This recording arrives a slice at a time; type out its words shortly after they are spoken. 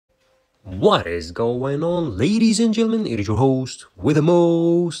What is going on, ladies and gentlemen? It is your host with the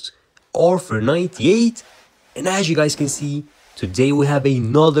most, Arthur98, and as you guys can see, today we have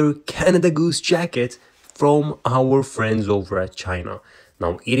another Canada Goose jacket from our friends over at China.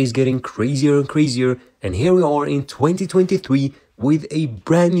 Now it is getting crazier and crazier, and here we are in 2023 with a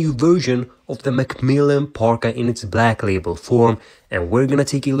brand new version of the Macmillan Parka in its black label form, and we're gonna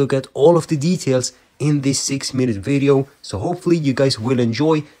take a look at all of the details in this 6-minute video, so hopefully you guys will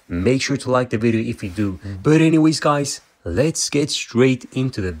enjoy. Make sure to like the video if you do. But anyways guys, let's get straight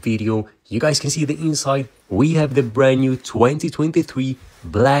into the video. You guys can see the inside. We have the brand new 2023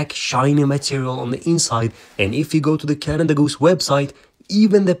 black shiny material on the inside, and if you go to the Canada Goose website,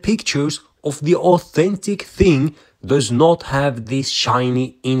 even the pictures of the authentic thing does not have this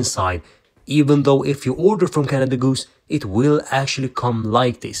shiny inside, even though if you order from Canada Goose, it will actually come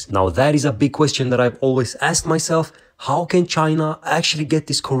like this. Now that is a big question that I've always asked myself. How can China actually get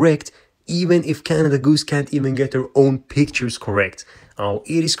this correct, even if Canada Goose can't even get their own pictures correct? Now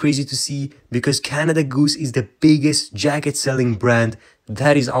it is crazy to see, because Canada Goose is the biggest jacket selling brand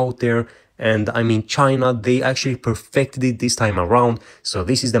that is out there. And I mean, China, they actually perfected it this time around. So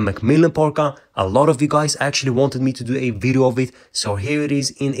this is the Macmillan Parka. A lot of you guys actually wanted me to do a video of it. So here it is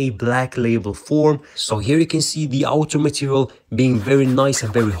in a black label form. So here you can see the outer material being very nice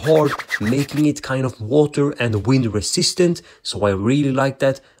and very hard, making it kind of water and wind resistant. So I really like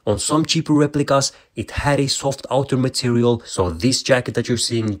that. On some cheaper replicas, it had a soft outer material. So this jacket that you're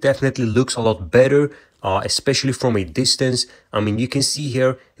seeing definitely looks a lot better. Especially from a distance. I mean, you can see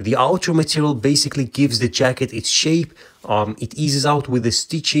here the outer material basically gives the jacket its shape. It eases out with the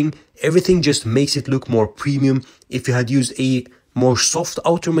stitching. Everything just makes it look more premium. If you had used a more soft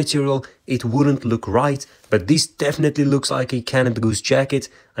outer material, it wouldn't look right, but this definitely looks like a Canada Goose jacket.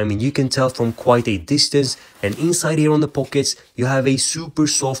 I mean, you can tell from quite a distance. And inside here on the pockets, you have a super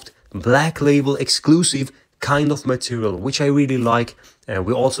soft black label exclusive kind of material, which I really like.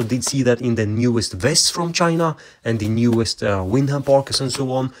 We also did see that in the newest vests from China and the newest Windham Parkas and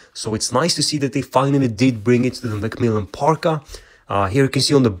so on. So it's nice to see that they finally did bring it to the Macmillan Parka. Here you can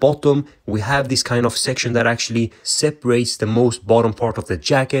see on the bottom, we have this kind of section that actually separates the most bottom part of the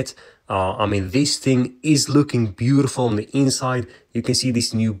jacket. I mean, this thing is looking beautiful on the inside. You can see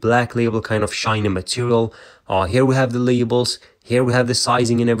this new black label kind of shiny material. Here we have the labels. Here we have the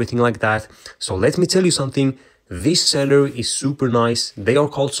sizing and everything like that. So let me tell you something. This seller is super nice. They are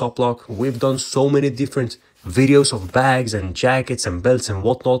called Suplook. We've done so many different videos of bags and jackets and belts and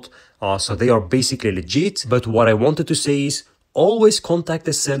whatnot. So they are basically legit. But what I wanted to say is, always contact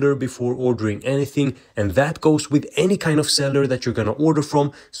the seller before ordering anything, and that goes with any kind of seller that you're gonna order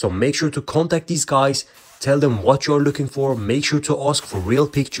from. So make sure to contact these guys, tell them what you're looking for, make sure to ask for real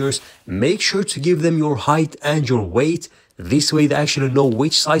pictures, make sure to give them your height and your weight. This way they actually know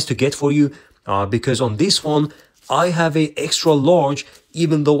which size to get for you, because on this one I have a extra large,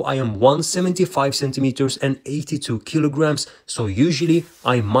 even though I am 175 centimeters and 82 kilograms. So usually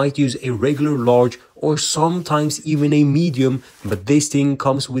I might use a regular large or sometimes even a medium, but this thing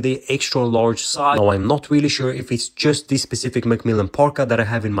comes with a extra large size. Now I'm not really sure if it's just this specific Macmillan Parka that I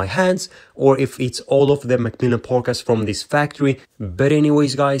have in my hands, or if it's all of the Macmillan Parkas from this factory. But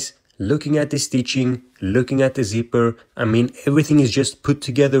anyways guys, looking at the stitching, looking at the zipper, I mean, everything is just put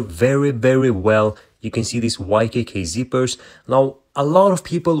together very, very well. You can see these YKK zippers. Now, a lot of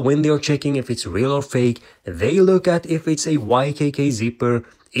people, when they are checking if it's real or fake, they look at if it's a YKK zipper,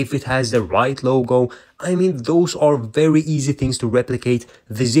 if it has the right logo. I mean, those are very easy things to replicate.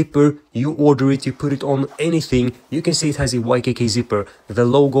 The zipper, you order it, you put it on anything, you can say it has a YKK zipper. The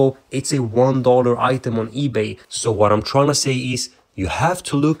logo, it's a $1 item on eBay. So what I'm trying to say is, you have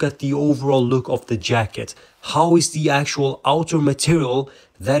to look at the overall look of the jacket. How is the actual outer material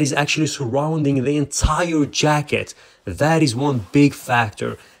that is actually surrounding the entire jacket? That is one big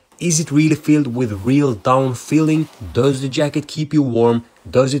factor. Is it really filled with real down feeling? Does the jacket keep you warm?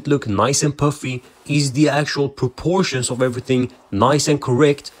 Does it look nice and puffy? Is the actual proportions of everything nice and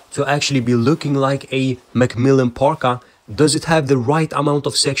correct to actually be looking like a Macmillan Parka? Does it have the right amount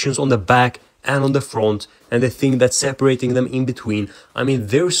of sections on the back and on the front, and the thing that's separating them in between? I mean,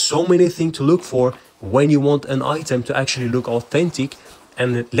 there's so many things to look for when you want an item to actually look authentic.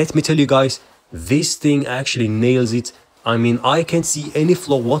 And let me tell you guys, this thing actually nails it. I mean, I can't see any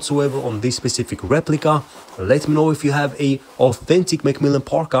flaw whatsoever on this specific replica. Let me know if you have a authentic Macmillan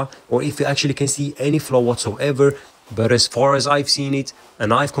Parka, or if you actually can see any flaw whatsoever. But as far as I've seen it,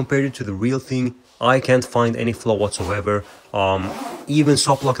 and I've compared it to the real thing, I can't find any flaw whatsoever. Even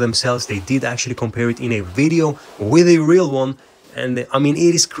Suplook themselves, they did actually compare it in a video with a real one, And I mean,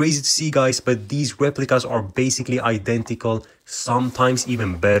 it is crazy to see, guys, but these replicas are basically identical, sometimes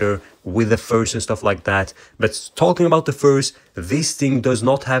even better with the furs and stuff like that. But talking about the furs, this thing does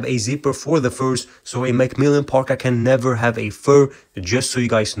not have a zipper for the furs, so a Macmillan Parka can never have a fur, just so you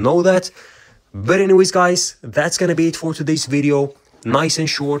guys know that. But anyways, guys, that's gonna be it for today's video. Nice and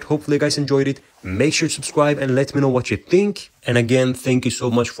short. Hopefully you guys enjoyed it. Make sure to subscribe and let me know what you think. And again, thank you so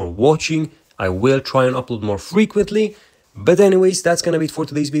much for watching. I will try and upload more frequently. But anyways, that's gonna be it for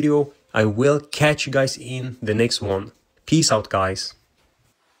today's video. I will catch you guys in the next one. Peace out, guys.